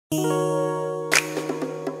You are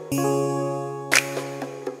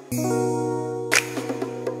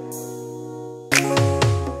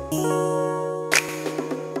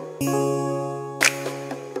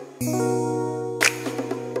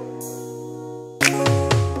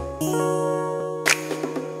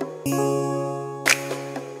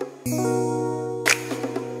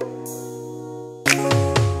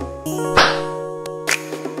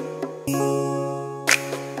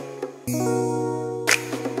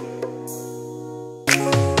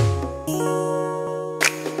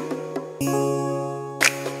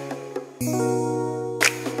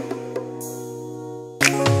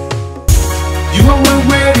what we're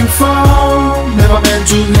waiting for, never meant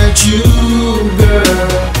to hurt you, girl.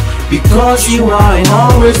 Because you are and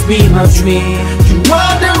always be my dream. You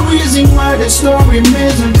are the reason why the story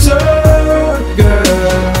isn't told,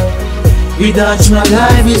 girl. Without you, my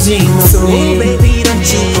life is incomplete. Oh baby,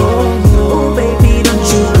 don't you go. Oh baby, don't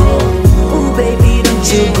you go. Oh baby, don't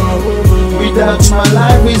you go. Without you, my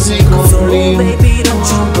life is incomplete. Oh baby, don't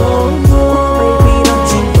you go. Oh baby, don't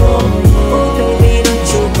you go. Oh baby, don't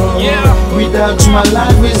you go. Yeah. Without you, my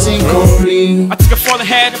life is incomplete. I took a fall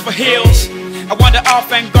ahead over hills. I wander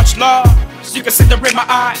off and got your love. So you can see the red in my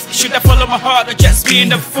eyes. Should I follow my heart or just being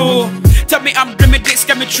the fool? Tell me I'm dreaming this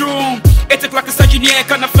can be true. 8 o'clock is such a near,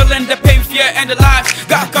 kinda feeling the pain, fear and the lies.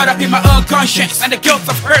 Got caught up in my own conscience and the guilt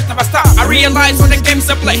of hurt never stop. I realize when the games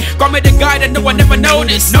I play, call me the guy that no one ever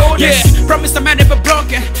noticed. Yeah, promise the man never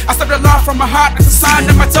broken. I started love from my heart as a sign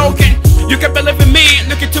of my token. You can believe in me,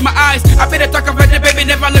 look into my eyes. I be the talk about the baby,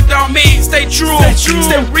 never look down me. Stay true,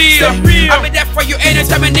 stay real. I'll be there for you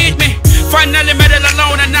anytime you need me. Finally made it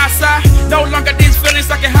alone and outside. No longer these feelings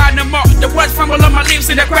I can hide no more. The words fumble on my lips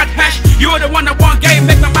in the crack hash. You're the one that want game,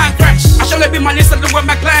 make my mind crash. I shall be my list, I look with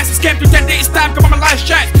my glasses. Came to 10 days time, come on my life's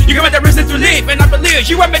chance. You give me the reason to live, and I believe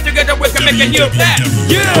you and me together we can make a new plan.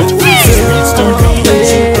 Yeah.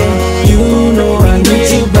 You know I need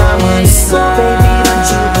you by my side.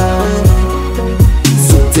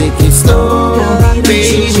 So take it slow,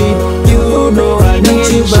 baby. You know I need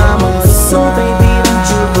you by my side.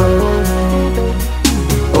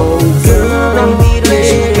 Oh girl, baby,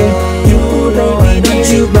 you know I need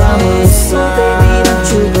you by my side.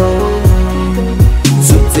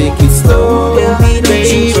 So take it slow,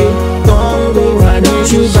 baby. Don't go, I need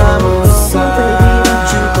you by my side.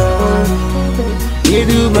 You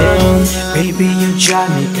do my Baby, you drive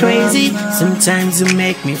me crazy. Sometimes you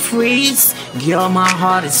make me freeze. Girl, my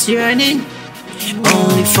heart is yearning.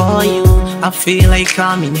 Only for you, I feel like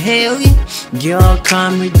I'm inhaling. Girl,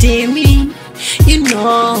 come redeem me. You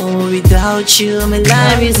know, without you, my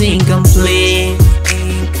life is incomplete.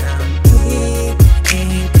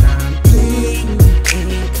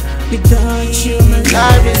 Without you, my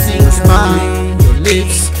life is in smile. Your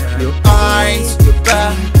lips, your eyes, your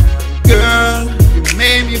back. Girl, you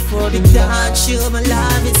made me fall in love. Without you, my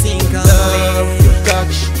life is incomplete. Love, your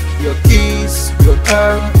touch, your kiss, your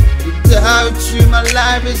hug. Without you, my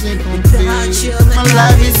life is incomplete. My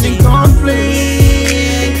life is incomplete.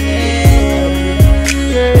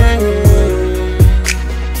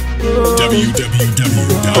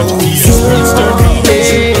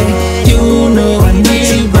 You know I need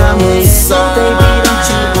you by my side.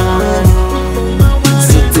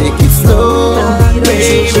 So take it slow,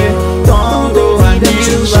 baby. Don't go, I need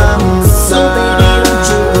you by my side.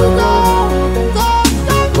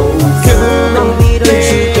 Oh girl, baby,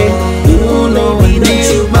 you know I need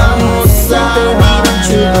you by my side.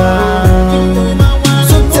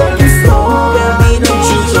 So take it slow, baby, don't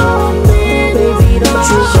you go, baby, don't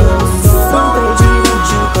you go.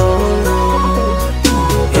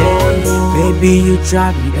 Baby, you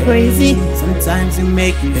drive me crazy. Sometimes you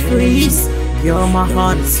make me freeze. Girl, my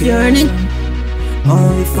heart is yearning.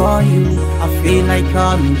 Only for you, I feel like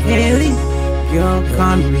I'm inhaling. Girl,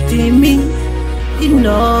 come redeem me. You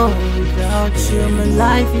know, without you, my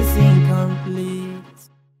life is incomplete.